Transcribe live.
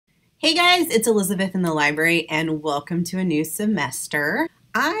Hey guys, it's Elizabeth in the library and welcome to a new semester.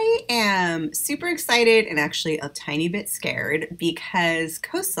 I am super excited and actually a tiny bit scared because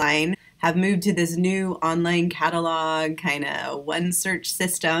Coastline have moved to this new online catalog kind of one search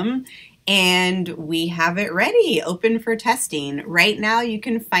system, and we have it ready, open for testing. Right now you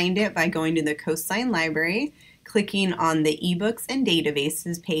can find it by going to the Coastline Library, clicking on the ebooks and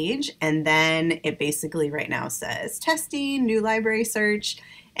databases page, and then it basically right now says testing, new library search,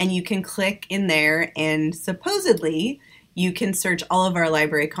 and you can click in there and supposedly you can search all of our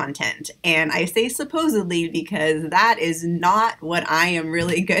library content. And I say supposedly because that is not what I am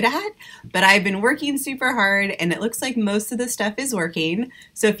really good at, but I've been working super hard and it looks like most of the stuff is working.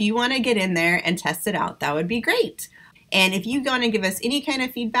 So if you want to get in there and test it out, that would be great. And if you want to give us any kind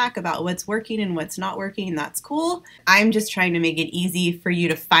of feedback about what's working and what's not working, that's cool. I'm just trying to make it easy for you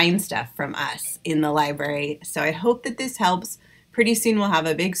to find stuff from us in the library. So I hope that this helps. Pretty soon we'll have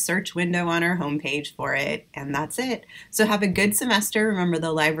a big search window on our homepage for it, and that's it. So have a good semester. Remember,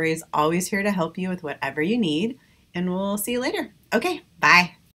 the library is always here to help you with whatever you need, and we'll see you later. Okay,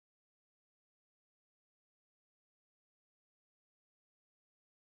 bye.